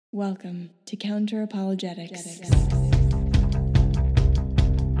Welcome to Counter Apologetics.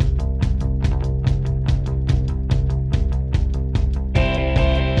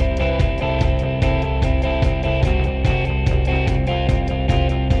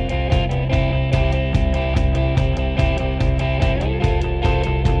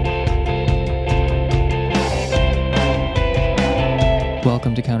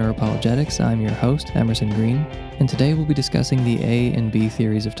 Welcome to Counter Apologetics. I'm your host, Emerson Green, and today we'll be discussing the A and B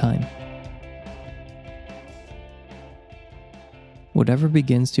theories of time. Whatever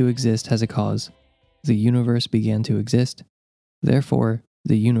begins to exist has a cause. The universe began to exist. Therefore,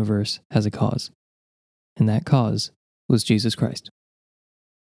 the universe has a cause. And that cause was Jesus Christ.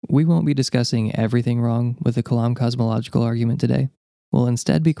 We won't be discussing everything wrong with the Kalam cosmological argument today. We'll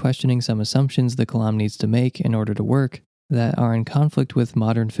instead be questioning some assumptions the Kalam needs to make in order to work that are in conflict with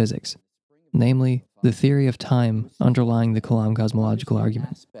modern physics, namely the theory of time underlying the Kalam cosmological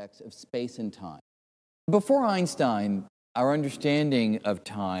argument. Aspects of space and time. Before Einstein, our understanding of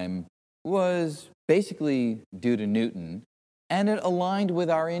time was basically due to Newton, and it aligned with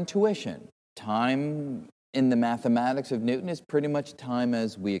our intuition. Time in the mathematics of Newton is pretty much time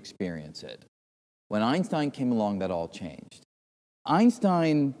as we experience it. When Einstein came along, that all changed.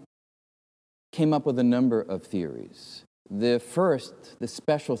 Einstein came up with a number of theories. The first, the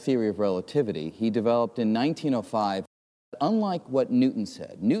special theory of relativity, he developed in 1905, unlike what Newton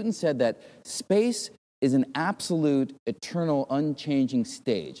said. Newton said that space is an absolute, eternal, unchanging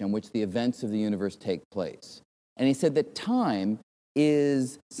stage on which the events of the universe take place. And he said that time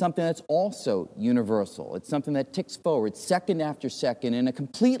is something that's also universal. It's something that ticks forward second after second in a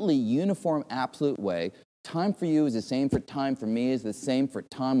completely uniform, absolute way. Time for you is the same for time for me, is the same for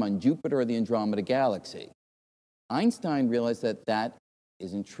time on Jupiter or the Andromeda Galaxy. Einstein realized that that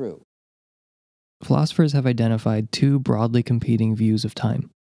isn't true. Philosophers have identified two broadly competing views of time,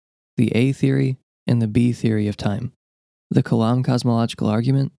 the A theory and the B theory of time. The Kalam cosmological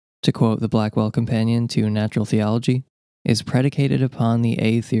argument, to quote the Blackwell Companion to Natural Theology, is predicated upon the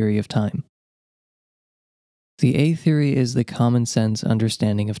A theory of time. The A theory is the common sense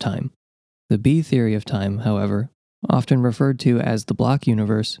understanding of time. The B theory of time, however, often referred to as the Bloch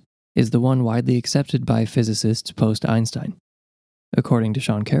universe, is the one widely accepted by physicists post-Einstein. According to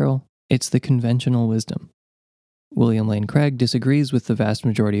Sean Carroll, it's the conventional wisdom. William Lane Craig disagrees with the vast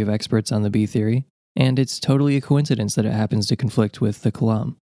majority of experts on the B theory, and it's totally a coincidence that it happens to conflict with the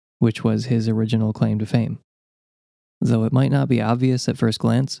Kalam, which was his original claim to fame. Though it might not be obvious at first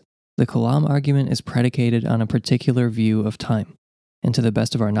glance, the Kalam argument is predicated on a particular view of time, and to the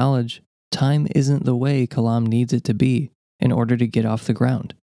best of our knowledge, time isn't the way Kalam needs it to be in order to get off the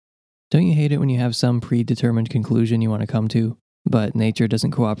ground. Don't you hate it when you have some predetermined conclusion you want to come to, but nature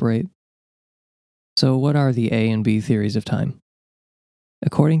doesn't cooperate? So what are the A and B theories of time?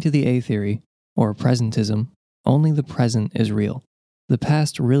 According to the A theory, or presentism, only the present is real. The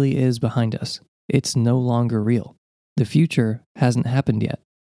past really is behind us. It's no longer real. The future hasn't happened yet,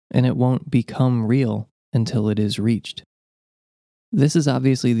 and it won't become real until it is reached. This is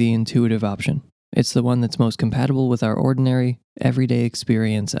obviously the intuitive option. It's the one that's most compatible with our ordinary, everyday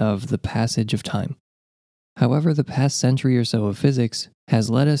experience of the passage of time. However, the past century or so of physics has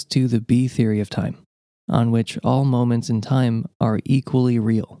led us to the B theory of time, on which all moments in time are equally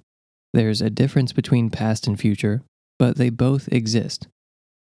real. There's a difference between past and future, but they both exist.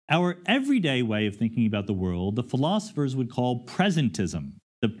 Our everyday way of thinking about the world, the philosophers would call presentism.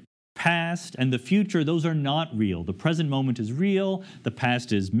 The past and the future, those are not real. The present moment is real, the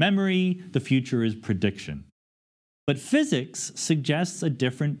past is memory, the future is prediction. But physics suggests a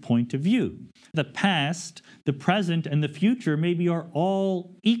different point of view. The past, the present, and the future maybe are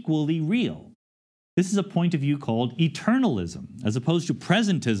all equally real. This is a point of view called eternalism, as opposed to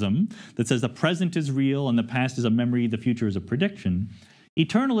presentism that says the present is real and the past is a memory, the future is a prediction.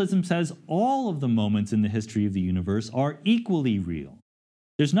 Eternalism says all of the moments in the history of the universe are equally real.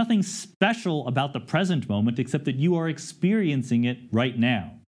 There's nothing special about the present moment except that you are experiencing it right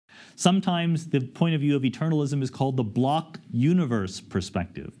now. Sometimes the point of view of eternalism is called the Bloch universe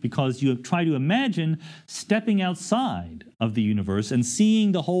perspective, because you try to imagine stepping outside of the universe and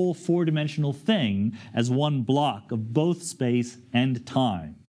seeing the whole four-dimensional thing as one block of both space and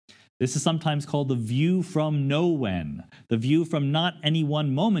time. This is sometimes called the view from nowhen, the view from not any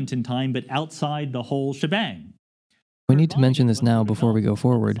one moment in time, but outside the whole shebang. We need to mention this now before we go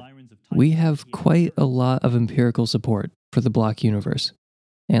forward. We have quite a lot of empirical support for the Bloch universe.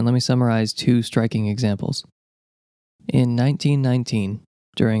 And let me summarize two striking examples. In 1919,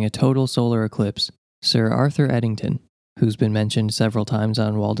 during a total solar eclipse, Sir Arthur Eddington, who's been mentioned several times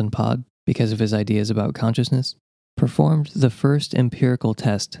on Walden Pod because of his ideas about consciousness, performed the first empirical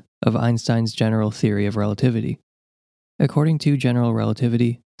test of Einstein's general theory of relativity. According to general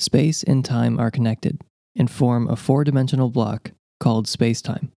relativity, space and time are connected and form a four-dimensional block called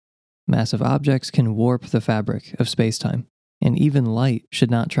spacetime. Massive objects can warp the fabric of spacetime, and even light should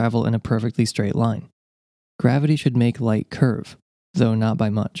not travel in a perfectly straight line. Gravity should make light curve, though not by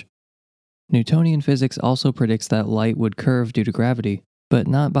much. Newtonian physics also predicts that light would curve due to gravity, but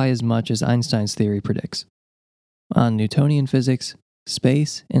not by as much as Einstein's theory predicts. On Newtonian physics,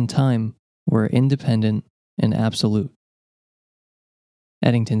 space and time were independent and absolute.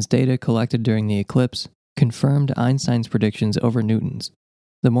 Eddington's data collected during the eclipse confirmed Einstein's predictions over Newton's.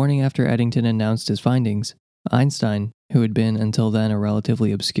 The morning after Eddington announced his findings, Einstein, who had been until then a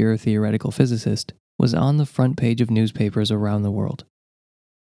relatively obscure theoretical physicist, was on the front page of newspapers around the world.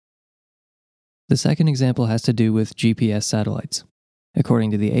 The second example has to do with GPS satellites. According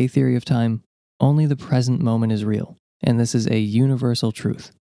to the A theory of time, only the present moment is real, and this is a universal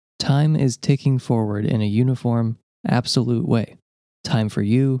truth. Time is ticking forward in a uniform, absolute way. Time for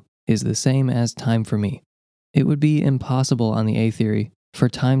you is the same as time for me. It would be impossible on the A theory for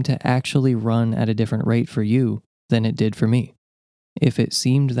time to actually run at a different rate for you than it did for me. If it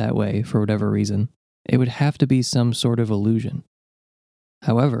seemed that way for whatever reason, it would have to be some sort of illusion.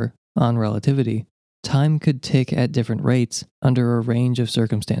 However, on relativity, time could tick at different rates under a range of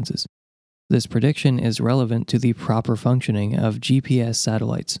circumstances. This prediction is relevant to the proper functioning of GPS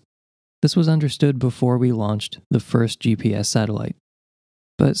satellites. This was understood before we launched the first GPS satellite.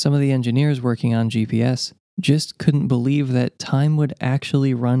 But some of the engineers working on GPS just couldn't believe that time would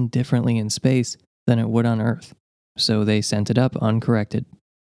actually run differently in space than it would on Earth, so they sent it up uncorrected.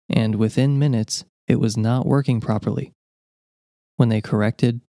 And within minutes, it was not working properly. When they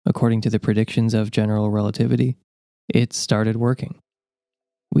corrected, according to the predictions of general relativity, it started working.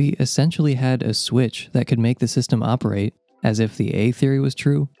 We essentially had a switch that could make the system operate as if the A theory was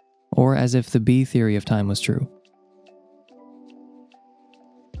true, or as if the B theory of time was true.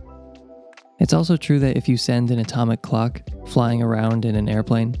 It's also true that if you send an atomic clock flying around in an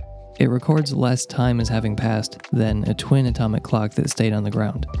airplane, it records less time as having passed than a twin atomic clock that stayed on the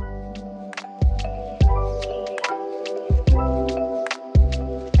ground.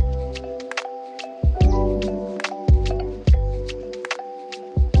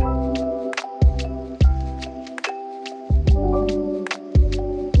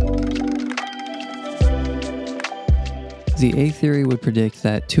 The A theory would predict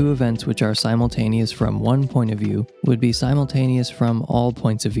that two events which are simultaneous from one point of view would be simultaneous from all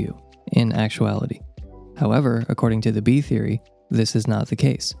points of view, in actuality. However, according to the B theory, this is not the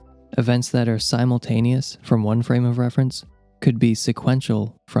case. Events that are simultaneous from one frame of reference could be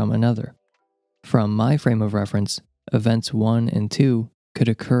sequential from another. From my frame of reference, events 1 and 2 could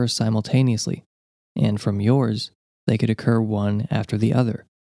occur simultaneously, and from yours, they could occur one after the other.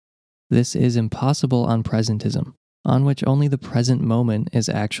 This is impossible on presentism, on which only the present moment is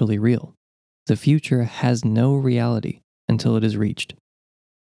actually real. The future has no reality until it is reached.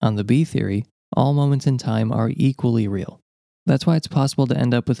 On the B theory, all moments in time are equally real. That's why it's possible to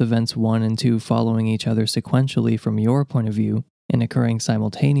end up with events 1 and 2 following each other sequentially from your point of view and occurring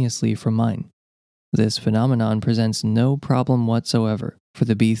simultaneously from mine. This phenomenon presents no problem whatsoever for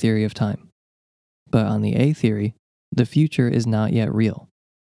the B theory of time. But on the A theory, the future is not yet real.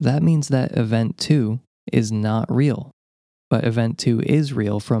 That means that event 2 is not real, but event 2 is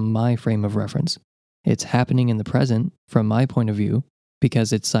real from my frame of reference. It's happening in the present from my point of view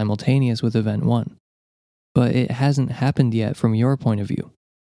because it's simultaneous with event 1, but it hasn't happened yet from your point of view.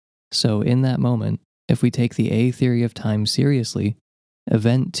 So in that moment, if we take the A theory of time seriously,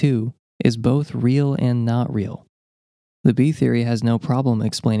 event 2 is both real and not real. The B theory has no problem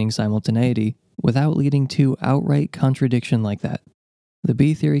explaining simultaneity without leading to outright contradiction like that. The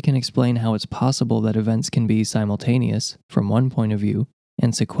B theory can explain how it's possible that events can be simultaneous from one point of view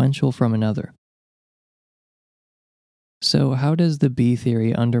and sequential from another. So how does the B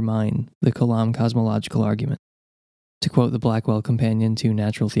theory undermine the Kalam cosmological argument? To quote the Blackwell Companion to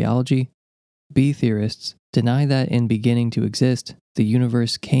Natural Theology, B theorists deny that in beginning to exist, the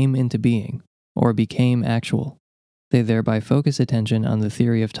universe came into being, or became actual. They thereby focus attention on the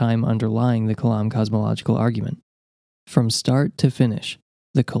theory of time underlying the Kalam cosmological argument. From start to finish,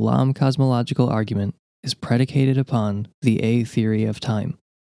 the Kalam cosmological argument is predicated upon the A theory of time.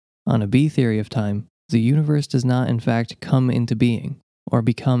 On a B theory of time, the universe does not in fact come into being or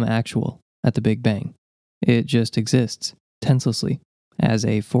become actual at the Big Bang. It just exists, tenselessly, as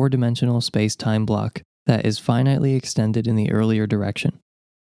a four-dimensional space-time block that is finitely extended in the earlier direction.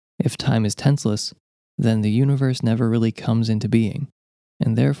 If time is tenseless, then the universe never really comes into being,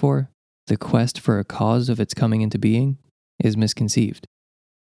 and therefore, the quest for a cause of its coming into being is misconceived.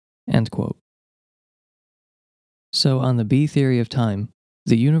 End quote. So on the B theory of time,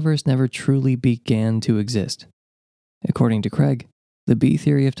 the universe never truly began to exist. According to Craig, the B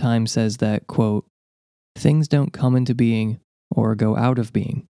theory of time says that, quote, things don't come into being or go out of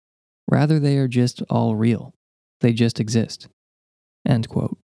being. Rather, they are just all real. They just exist. End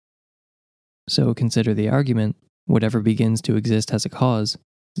quote. So consider the argument, whatever begins to exist has a cause,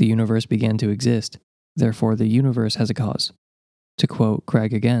 the universe began to exist, therefore the universe has a cause. To quote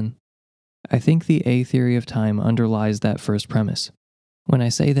Craig again, I think the A theory of time underlies that first premise. When I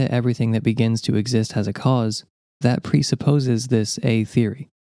say that everything that begins to exist has a cause, that presupposes this A theory.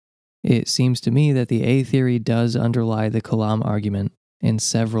 It seems to me that the A theory does underlie the Kalam argument in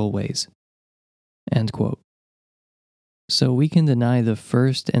several ways. End quote. So we can deny the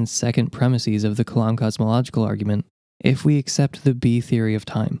first and second premises of the Kalam cosmological argument if we accept the B theory of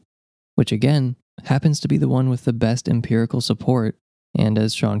time, which again happens to be the one with the best empirical support and,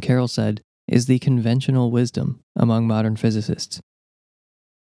 as Sean Carroll said, is the conventional wisdom among modern physicists.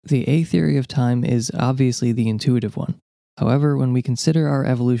 The A theory of time is obviously the intuitive one. However, when we consider our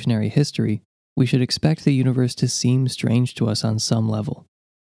evolutionary history, we should expect the universe to seem strange to us on some level.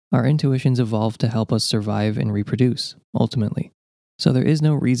 Our intuitions evolved to help us survive and reproduce, ultimately. So there is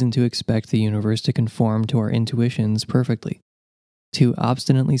no reason to expect the universe to conform to our intuitions perfectly. To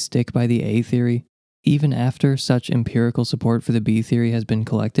obstinately stick by the A theory, even after such empirical support for the B theory has been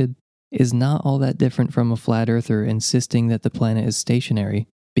collected, is not all that different from a flat earther insisting that the planet is stationary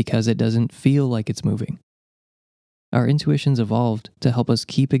because it doesn't feel like it's moving. Our intuitions evolved to help us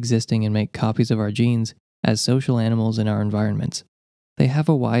keep existing and make copies of our genes as social animals in our environments. They have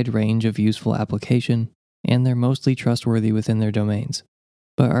a wide range of useful application, and they're mostly trustworthy within their domains.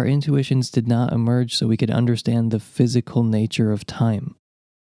 But our intuitions did not emerge so we could understand the physical nature of time.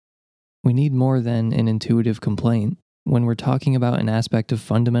 We need more than an intuitive complaint when we're talking about an aspect of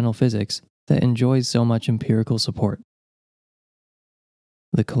fundamental physics that enjoys so much empirical support.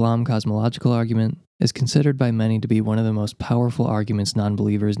 The Kalam cosmological argument is considered by many to be one of the most powerful arguments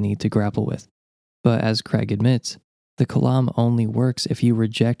non-believers need to grapple with. But as Craig admits, the Kalam only works if you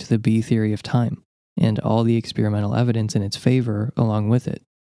reject the B theory of time and all the experimental evidence in its favor along with it.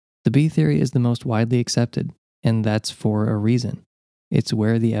 The B theory is the most widely accepted, and that's for a reason. It's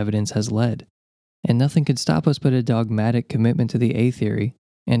where the evidence has led. And nothing could stop us but a dogmatic commitment to the A theory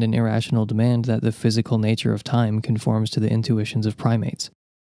and an irrational demand that the physical nature of time conforms to the intuitions of primates.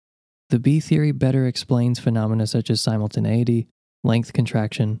 The B theory better explains phenomena such as simultaneity, length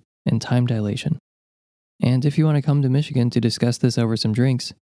contraction, and time dilation. And if you want to come to Michigan to discuss this over some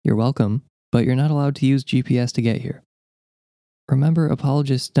drinks, you're welcome, but you're not allowed to use GPS to get here. Remember,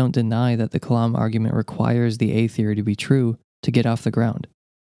 apologists don't deny that the Kalam argument requires the A theory to be true to get off the ground.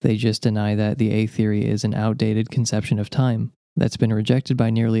 They just deny that the A theory is an outdated conception of time that's been rejected by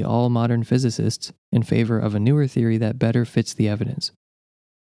nearly all modern physicists in favor of a newer theory that better fits the evidence.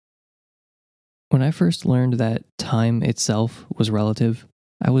 When I first learned that time itself was relative,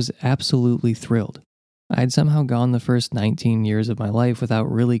 I was absolutely thrilled. I'd somehow gone the first 19 years of my life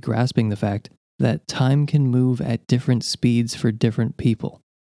without really grasping the fact that time can move at different speeds for different people.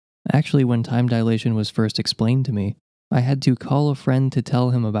 Actually, when time dilation was first explained to me, I had to call a friend to tell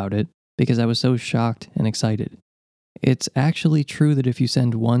him about it because I was so shocked and excited. It's actually true that if you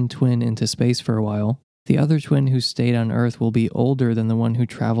send one twin into space for a while, the other twin who stayed on Earth will be older than the one who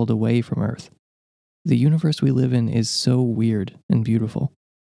traveled away from Earth. The universe we live in is so weird and beautiful.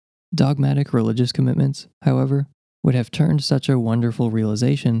 Dogmatic religious commitments, however, would have turned such a wonderful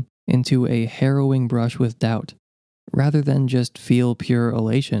realization into a harrowing brush with doubt. Rather than just feel pure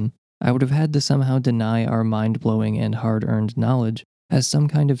elation, I would have had to somehow deny our mind-blowing and hard-earned knowledge as some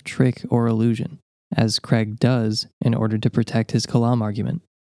kind of trick or illusion, as Craig does in order to protect his Kalam argument.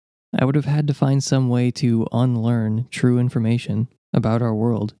 I would have had to find some way to unlearn true information about our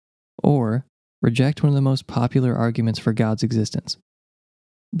world, or reject one of the most popular arguments for God's existence.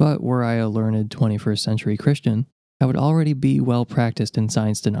 But were I a learned 21st century Christian, I would already be well practiced in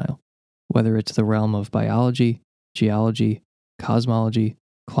science denial, whether it's the realm of biology, geology, cosmology,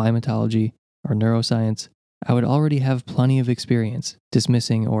 climatology, or neuroscience. I would already have plenty of experience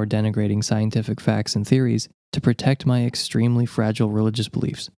dismissing or denigrating scientific facts and theories to protect my extremely fragile religious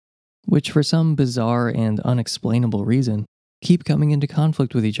beliefs, which for some bizarre and unexplainable reason keep coming into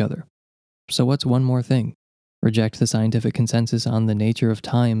conflict with each other. So what's one more thing? Reject the scientific consensus on the nature of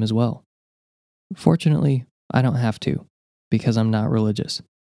time as well. Fortunately, I don't have to, because I'm not religious.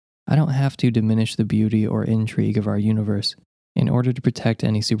 I don't have to diminish the beauty or intrigue of our universe in order to protect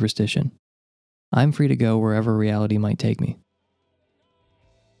any superstition. I'm free to go wherever reality might take me.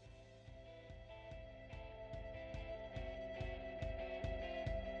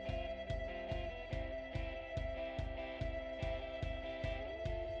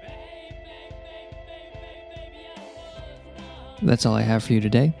 that's all I have for you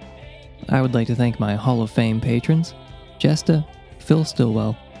today. I would like to thank my Hall of Fame patrons, Jesta, Phil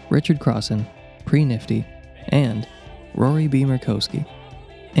Stillwell, Richard Crossan, Pre-Nifty, and Rory B. Murkowski.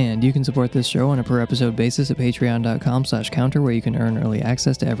 And you can support this show on a per-episode basis at patreon.com/counter, where you can earn early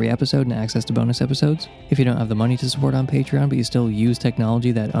access to every episode and access to bonus episodes. If you don't have the money to support on Patreon, but you still use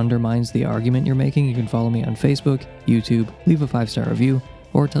technology that undermines the argument you're making, you can follow me on Facebook, YouTube, leave a 5-star review,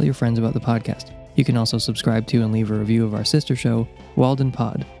 or tell your friends about the podcast. You can also subscribe to and leave a review of our sister show, Walden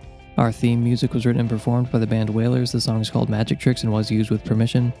Pod. Our theme music was written and performed by the band Whalers. The song is called Magic Tricks and was used with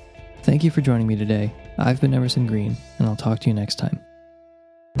permission. Thank you for joining me today. I've been Emerson Green, and I'll talk to you next time.